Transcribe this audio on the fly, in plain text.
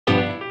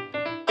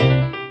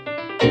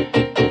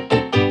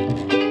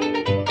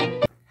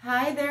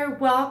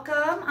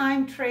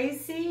I'm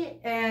Tracy,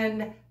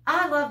 and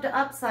I love to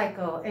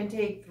upcycle and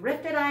take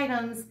thrifted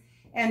items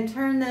and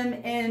turn them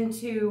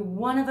into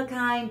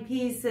one-of-a-kind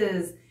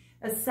pieces,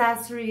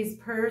 accessories,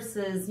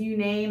 purses, you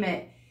name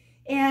it.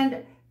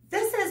 And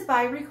this is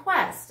by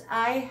request.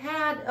 I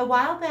had a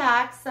while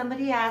back,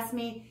 somebody asked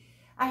me,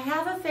 I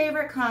have a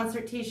favorite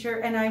concert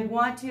t-shirt and I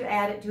want to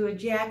add it to a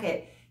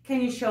jacket.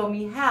 Can you show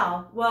me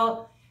how?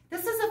 Well,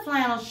 this is a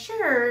flannel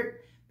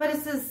shirt, but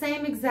it's the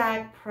same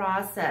exact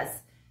process.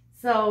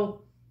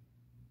 So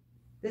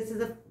this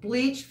is a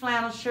bleached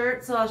flannel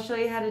shirt, so I'll show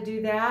you how to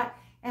do that.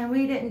 And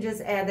we didn't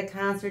just add the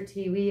concert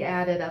tee, we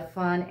added a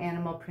fun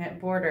animal print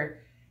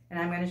border. And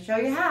I'm going to show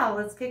you how.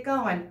 Let's get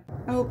going.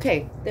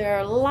 Okay, there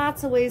are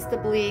lots of ways to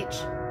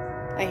bleach.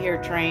 I hear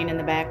a train in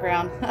the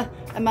background.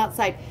 I'm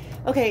outside.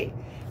 Okay,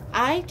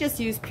 I just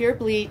use pure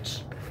bleach.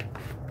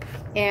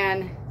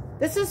 And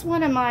this is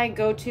one of my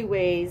go-to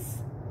ways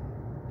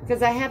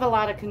because I have a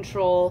lot of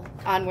control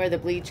on where the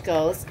bleach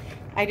goes.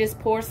 I just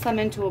pour some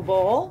into a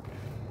bowl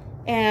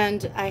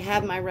and I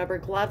have my rubber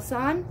gloves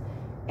on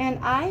and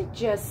I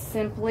just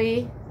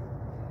simply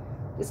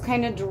just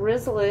kind of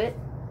drizzle it.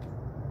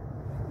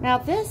 Now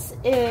this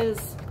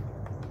is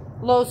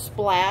low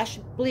splash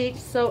bleach,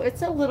 so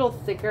it's a little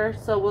thicker,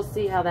 so we'll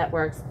see how that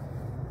works.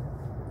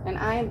 And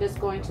I am just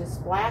going to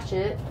splash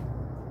it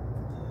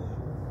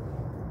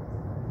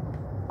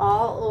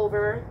all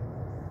over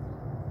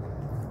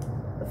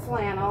the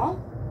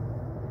flannel.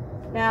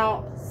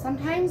 Now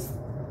sometimes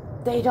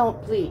they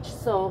don't bleach,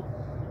 so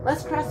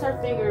let's cross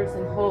our fingers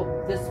and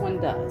hope this one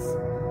does.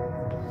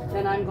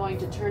 Then I'm going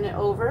to turn it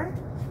over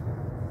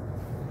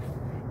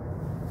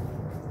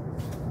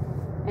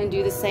and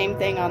do the same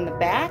thing on the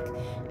back.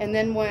 And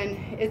then when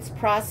it's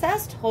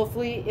processed,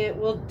 hopefully it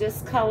will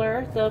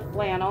discolor the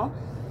flannel.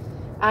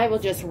 I will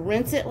just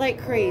rinse it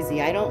like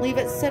crazy. I don't leave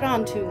it sit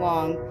on too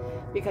long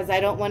because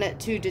I don't want it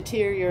to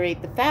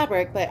deteriorate the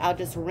fabric, but I'll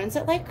just rinse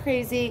it like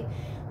crazy,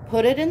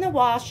 put it in the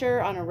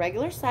washer on a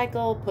regular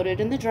cycle, put it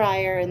in the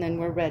dryer, and then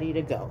we're ready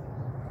to go.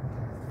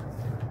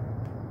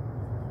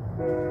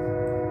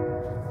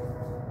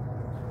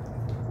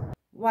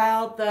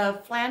 While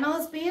the flannel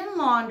is being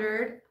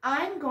laundered,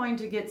 I'm going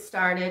to get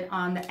started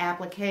on the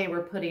applique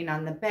we're putting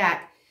on the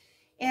back.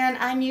 And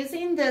I'm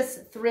using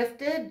this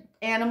thrifted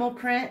animal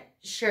print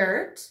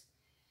shirt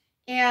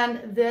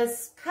and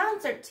this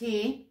concert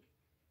tee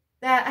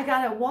that I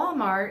got at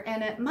Walmart.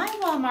 And at my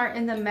Walmart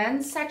in the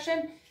men's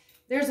section,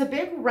 there's a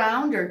big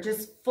rounder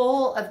just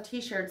full of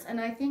t-shirts. And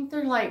I think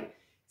they're like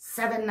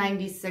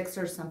 $7.96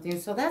 or something.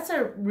 So that's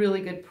a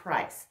really good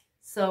price.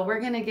 So we're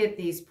going to get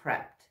these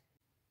prepped.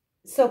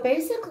 So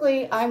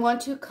basically, I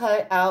want to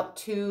cut out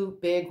two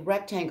big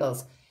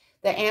rectangles.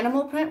 The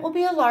animal print will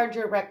be a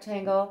larger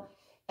rectangle,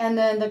 and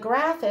then the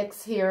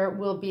graphics here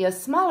will be a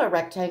smaller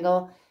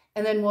rectangle,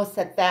 and then we'll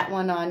set that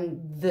one on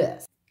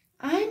this.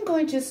 I'm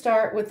going to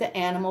start with the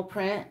animal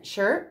print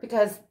shirt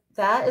because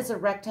that is a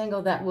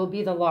rectangle that will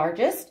be the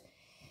largest,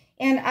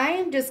 and I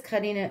am just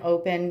cutting it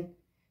open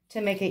to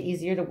make it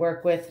easier to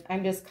work with.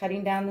 I'm just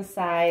cutting down the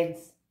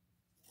sides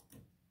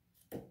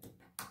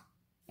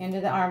into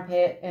the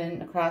armpit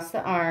and across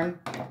the arm.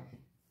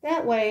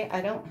 That way I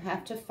don't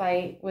have to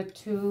fight with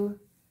two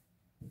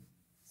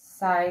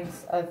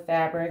sides of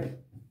fabric.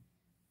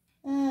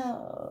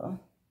 Oh,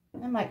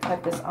 I might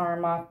cut this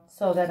arm off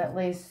so that it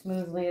lays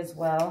smoothly as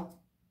well.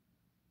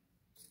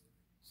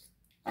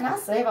 And I'll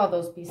save all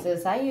those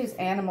pieces. I use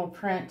animal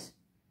print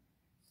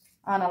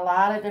on a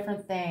lot of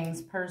different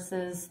things,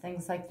 purses,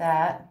 things like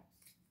that.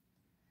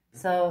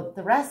 So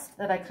the rest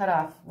that I cut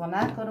off will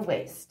not go to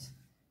waste.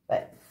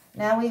 But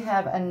now we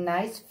have a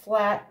nice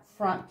flat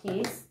front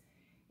piece,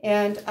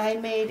 and I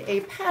made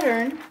a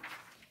pattern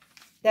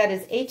that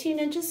is 18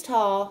 inches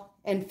tall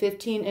and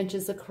 15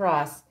 inches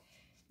across.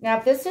 Now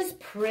this is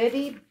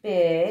pretty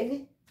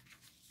big,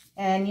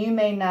 and you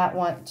may not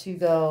want to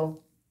go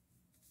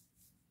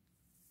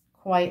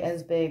quite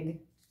as big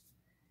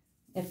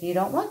if you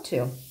don't want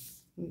to.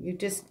 You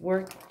just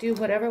do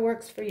whatever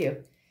works for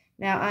you.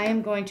 Now I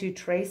am going to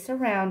trace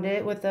around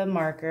it with a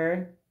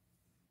marker.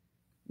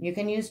 You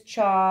can use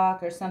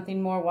chalk or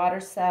something more water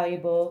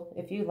soluble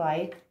if you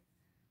like.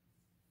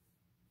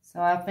 So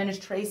I'll finish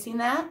tracing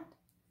that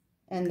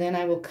and then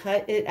I will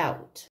cut it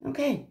out.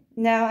 Okay,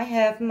 now I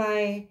have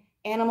my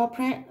animal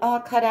print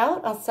cut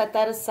out. I'll set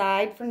that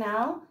aside for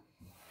now.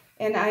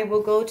 And I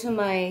will go to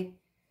my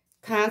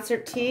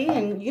concert tee.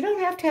 And you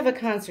don't have to have a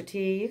concert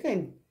tee. You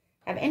can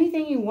have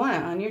anything you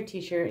want on your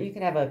t-shirt. You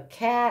can have a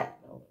cat,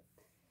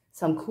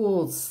 some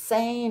cool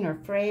saying or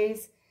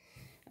phrase.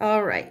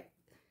 All right.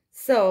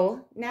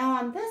 So now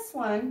on this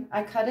one,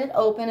 I cut it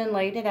open and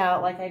laid it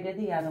out like I did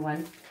the other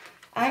one.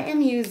 I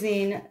am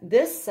using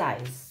this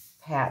size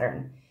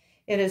pattern.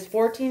 It is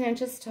 14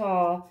 inches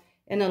tall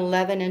and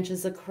 11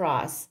 inches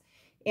across.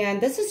 And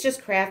this is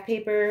just craft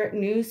paper,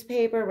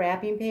 newspaper,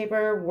 wrapping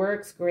paper,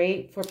 works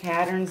great for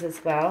patterns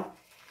as well.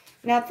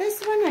 Now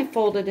this one I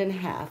folded in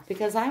half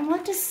because I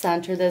want to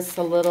center this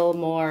a little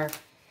more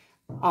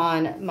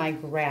on my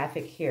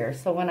graphic here.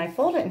 So when I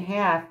fold it in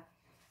half,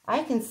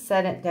 I can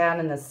set it down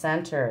in the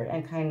center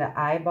and kind of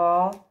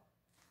eyeball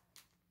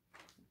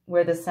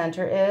where the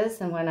center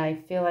is, and when I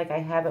feel like I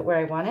have it where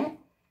I want it,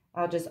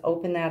 I'll just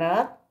open that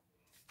up,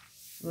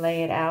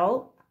 lay it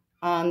out.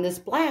 On this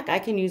black, I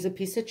can use a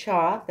piece of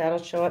chalk.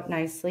 That'll show up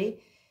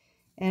nicely.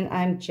 And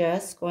I'm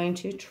just going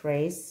to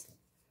trace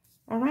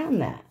around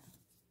that.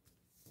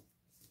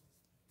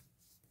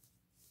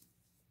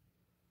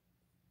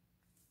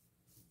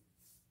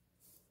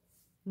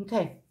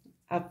 Okay,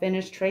 I'll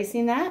finish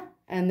tracing that,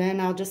 and then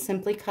I'll just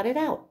simply cut it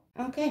out.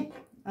 Okay,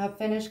 I'll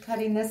finish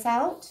cutting this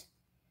out.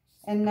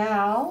 And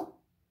now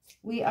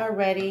we are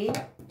ready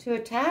to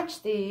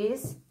attach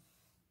these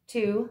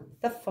to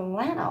the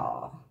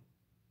flannel.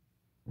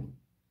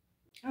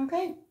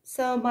 Okay,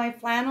 so my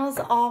flannel's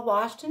all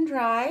washed and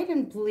dried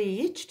and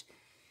bleached.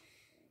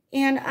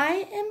 And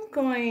I am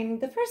going,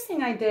 the first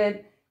thing I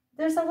did,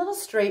 there's a little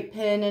straight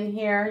pin in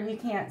here. You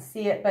can't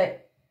see it,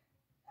 but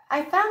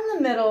I found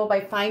the middle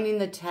by finding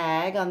the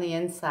tag on the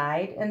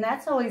inside, and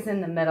that's always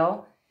in the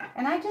middle.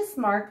 And I just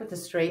marked with a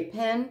straight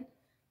pin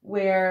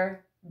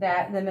where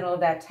the middle of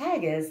that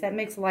tag is. That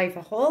makes life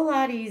a whole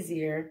lot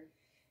easier.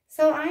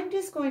 So I'm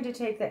just going to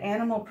take the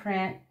animal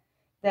print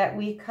that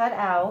we cut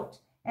out,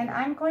 and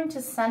I'm going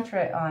to center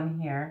it on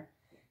here.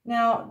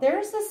 Now,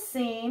 there's a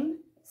seam.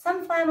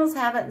 Some flannels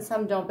have it and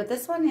some don't, but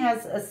this one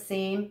has a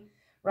seam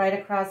right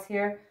across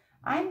here.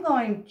 I'm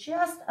going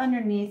just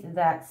underneath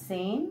that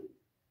seam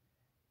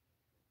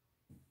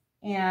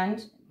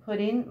and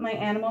putting my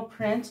animal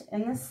print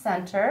in the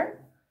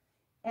center.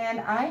 And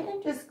I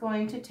am just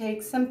going to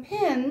take some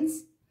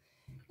pins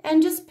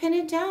and just pin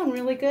it down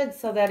really good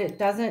so that it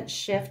doesn't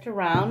shift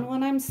around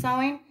when I'm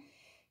sewing.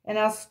 And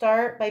I'll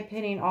start by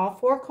pinning all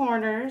 4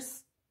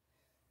 corners.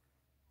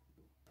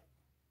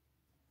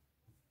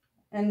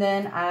 And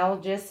then I'll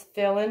just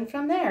fill in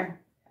from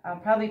there. I'll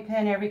probably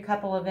pin every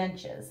couple of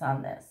inches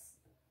on this.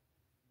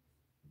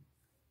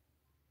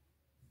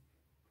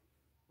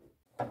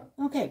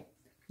 Okay,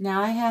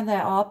 now I have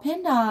that all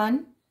pinned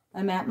on.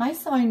 I'm at my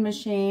sewing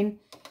machine,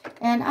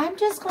 and I'm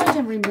just going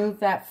to remove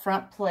that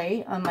front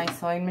plate on my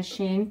sewing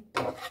machine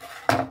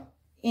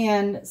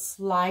and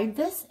slide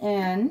this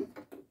in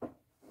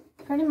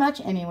pretty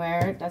much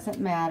anywhere. It doesn't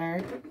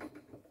matter.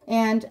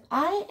 And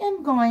I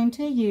am going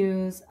to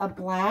use a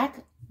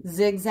black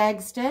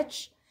zigzag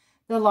stitch,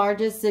 the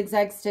largest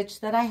zigzag stitch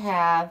that I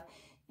have,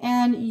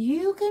 and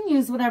you can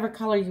use whatever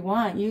color you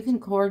want. You can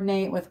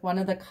coordinate with one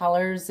of the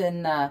colors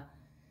in the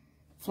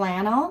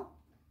flannel,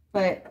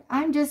 but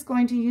I'm just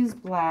going to use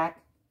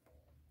black,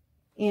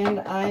 and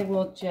I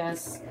will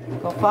just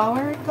go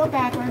forward, go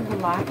backward,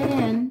 lock it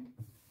in,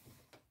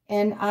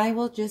 and I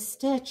will just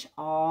stitch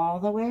all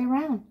the way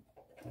around.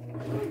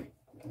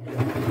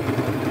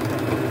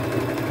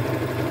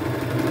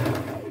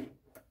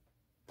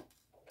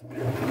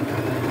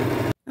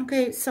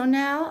 Okay, so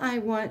now I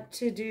want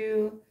to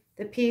do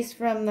the piece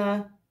from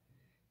the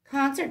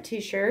concert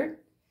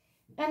t-shirt,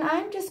 and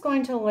I'm just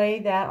going to lay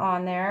that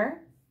on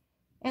there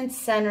and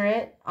center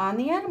it on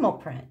the animal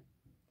print.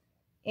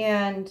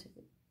 And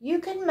you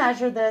can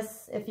measure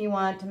this if you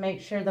want to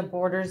make sure the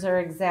borders are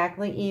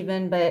exactly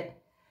even, but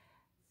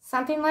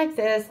something like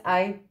this,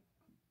 I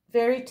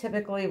very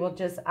typically will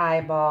just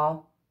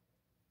eyeball.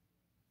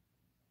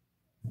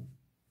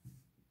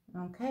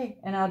 Okay,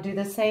 and I'll do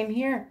the same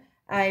here.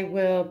 I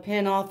will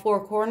pin all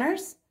 4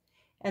 corners,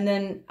 and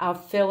then I'll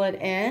fill it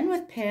in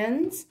with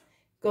pins,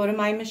 go to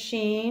my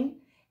machine,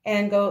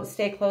 and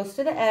stay close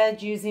to the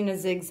edge using a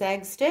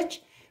zigzag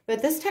stitch.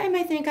 But this time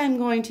I think I'm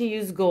going to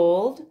use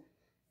gold,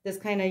 this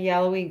kind of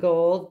yellowy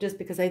gold, just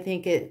because I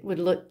think it would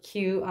look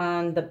cute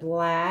on the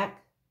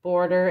black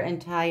border and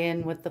tie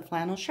in with the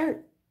flannel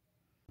shirt.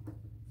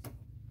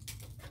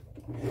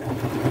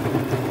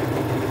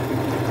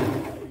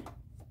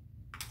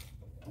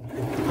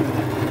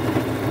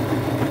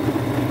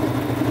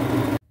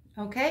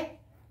 Okay,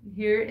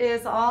 here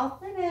is all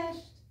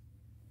finished.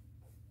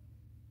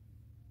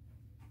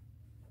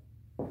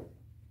 Some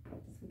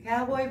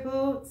cowboy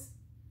boots,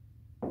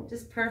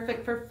 just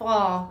perfect for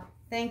fall.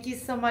 Thank you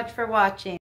so much for watching.